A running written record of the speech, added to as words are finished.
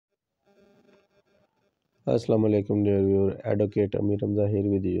Assalamu alaikum dear viewer, Advocate Ameer Hamza here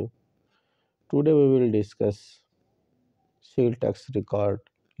with you. Today we will discuss sale tax record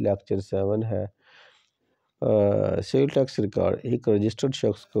lecture 7 है। Sale tax record एक registered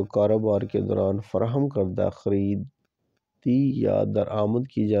शख्स को कारोबार के दौरान फराहम करदा खरीदी या दरामद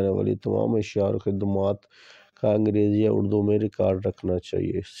की जाने वाली तमाम अशिया और खदमात का अंग्रेजी या उर्दू में रिकॉर्ड रखना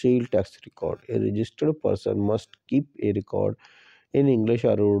चाहिए। Sale tax record a registered person must keep a record in English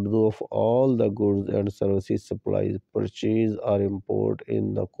or Urdu of all the goods and services supplies, purchase or import in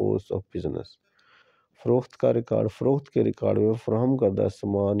the course of business. फ़रोख्त का रिकॉर्ड फ़रोख्त के record में फ़राहम करदा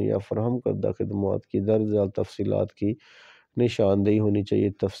सामान या फ़राहम करदा खदमात की दर्ज तफसीलात की निशानदेही होनी चाहिए।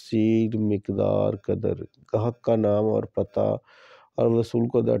 तफसील, मिकदार, कदर, गाहक का नाम और पता और वसूल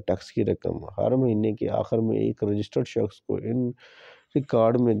करदा टैक्स की रकम। हर महीने के आखिर में एक रजिस्टर्ड शख्स को इन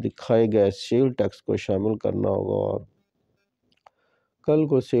रिकॉर्ड में दिखाए गए सेल टैक्स को शामिल करना होगा और कल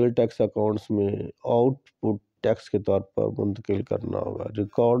को सेल टैक्स अकाउंट्स में आउटपुट टैक्स के तौर पर मुंतकिल करना होगा।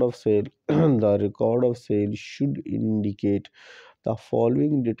 Record of cell the record of cell should indicate the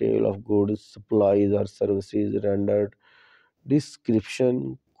following detail of goods supplies और services rendered, description,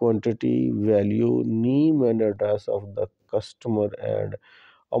 quantity, value, name and address of the customer and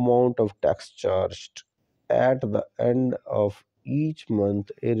amount of tax charged. At the end of each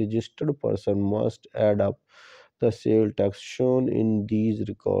month, a registered person must add up the sale tax shown in these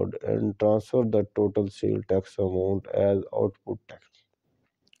records and transfer the total sale tax amount as output tax.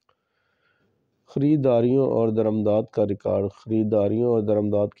 खरीदारियों और दरमदात का record खरीदारियों और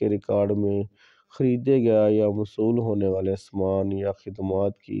दरमदात के record में ख़रीदे गया या वसूल होने वाले सामान या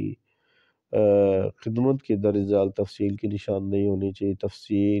खिदमत की खिदमत की दर्जाल तफसील की निशानदेही होनी चाहिए।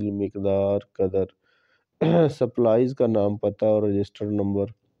 तफसील, मिकदार, कदर सप्लाईज का नाम, पता और रजिस्टर्ड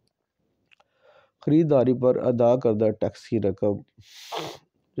नंबर, खरीदारी पर अदा करदा टैक्स की रकम,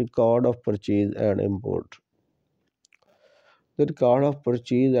 record of purchase and import. The record of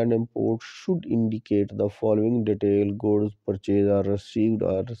purchase and import should indicate the following detail: goods purchased or received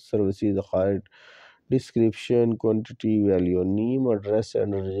or services hired, description, quantity, value, name, address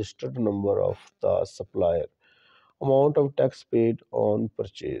and registered number of the supplier, amount of tax paid on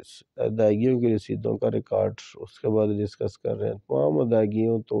purchase। अदायगियों की रसीदों का record उसके बाद discuss कर रहे हैं। तमाम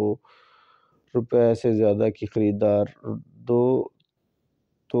अदायगियों तो रुपए से ज़्यादा की खरीदार दो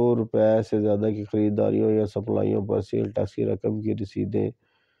रुपए से ज़्यादा की खरीदारियों या सप्लाइयों पर सेल टैक्स की रकम की रसीदें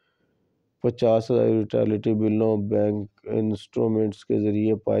 50,000 यूटिलिटी बिलों, बैंक इंस्ट्रूमेंट्स के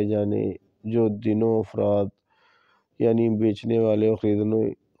ज़रिए पाए जाने जो दिनों अफराद यानी बेचने वाले और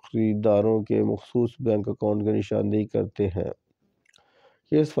खरीदारों के मखसूस बैंक अकाउंट की निशानदेही करते हैं।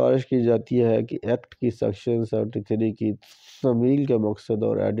 ये सिफारिश की जाती है कि एक्ट की सेक्शन 73 की तमील के मकसद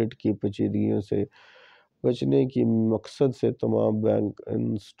और एडिट की पेचीदगियों से बचने की मकसद से तमाम बैंक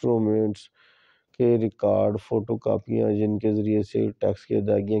इंस्ट्रूमेंट्स के रिकॉर्ड फ़ोटो कापियाँ जिनके ज़रिए सेल टैक्स की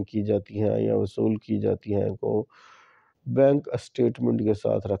अदायगियाँ की जाती हैं या वसूल की जाती हैं को बैंक स्टेटमेंट के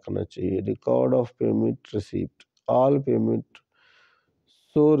साथ रखना चाहिए। Record of payment receipt all payment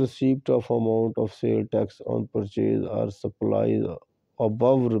so receipt of amount of sale tax on purchase और supplies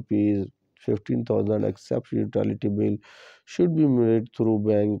above rupees 15,000 except utility bill should be made through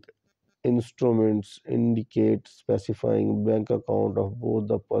bank instruments indicate specifying bank account of both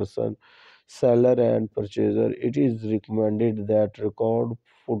the person seller and purchaser. It is recommended that record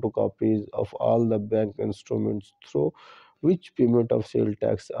photocopies of all the bank instruments through which payment of sale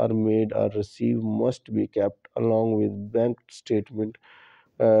tax are made or received must be kept along with bank statement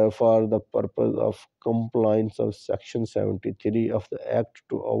for the purpose of compliance of Section 73 of the Act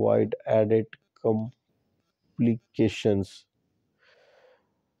to avoid added complications।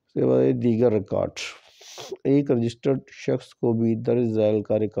 इसके बाद दीगर record एक registered शख्स को भी दर्ज झैल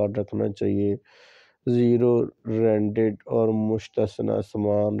का record रखना चाहिए। ज़ीरो रेंटेड और मुश्तसना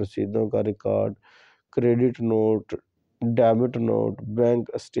सामान रसीदों का record, credit note, debit note, bank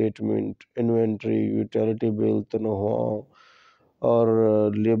statement, inventory, utility bill, तनख्वाहों और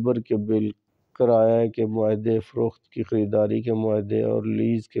लेबर के बिल, किराए के मुआहदे, फ़रोख्त की खरीदारी के मुआहदे और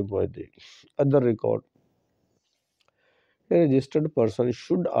लीज़ के मुआहदे। Other record A registered person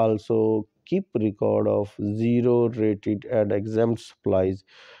should also keep record of zero rated and exempt supplies,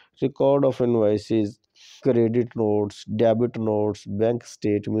 record of invoices, credit notes, debit notes, bank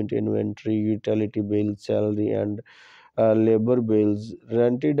statement, inventory, utility bill, salary and labor bills,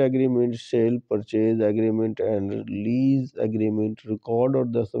 rented agreement, sale purchase agreement and lease agreement record और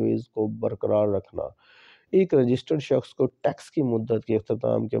दस्तावेज को बरकरार रखना। एक registered शख्स को tax की मुद्दत के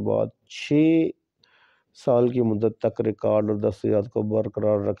अख्ताम के बाद 6 साल की मुद्दत तक रिकॉर्ड और दस्तावेज़ात को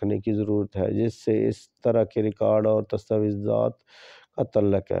बरकरार रखने की ज़रूरत है, जिससे इस तरह के रिकॉर्ड और दस्तावेज़ात का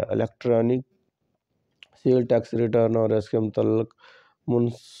तल्लक है। इलेक्ट्रॉनिक सेल टैक्स रिटर्न और इसके मुतल्लक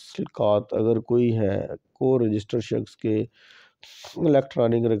मुंसलिकात अगर कोई है को रजिस्टर्ड शख्स के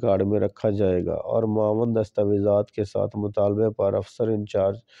इलेक्ट्रॉनिक रिकॉर्ड में रखा जाएगा और मामूल दस्तावेज़ात के साथ मुतालबे पर अफसर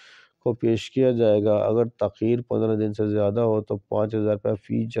इंचार्ज को पेश किया जाएगा। अगर तख़ीर 15 दिन से ज़्यादा हो तो 5,000 रुपये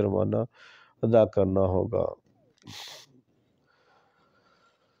फ़ी जुर्माना अदा करना होगा।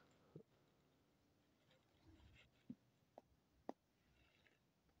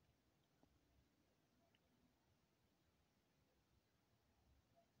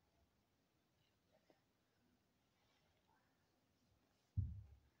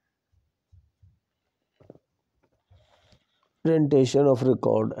 Presentation of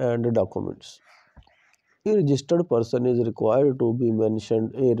record and documents. A registered person is required to be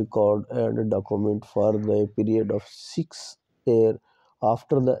mentioned a record and document for the period of 6 years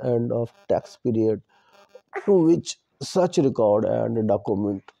after the end of tax period to which such record and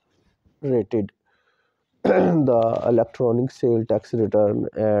document rated the electronic sale tax return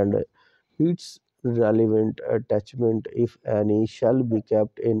and its relevant attachment, if any, shall be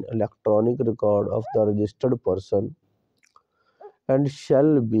kept in electronic record of the registered person and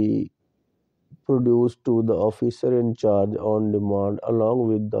shall be produced to the officer in charge on demand along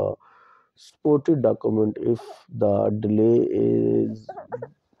with the supported document. If the delay is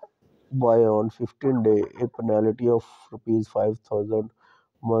beyond 15 days, a penalty of rupees 5,000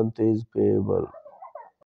 month is payable.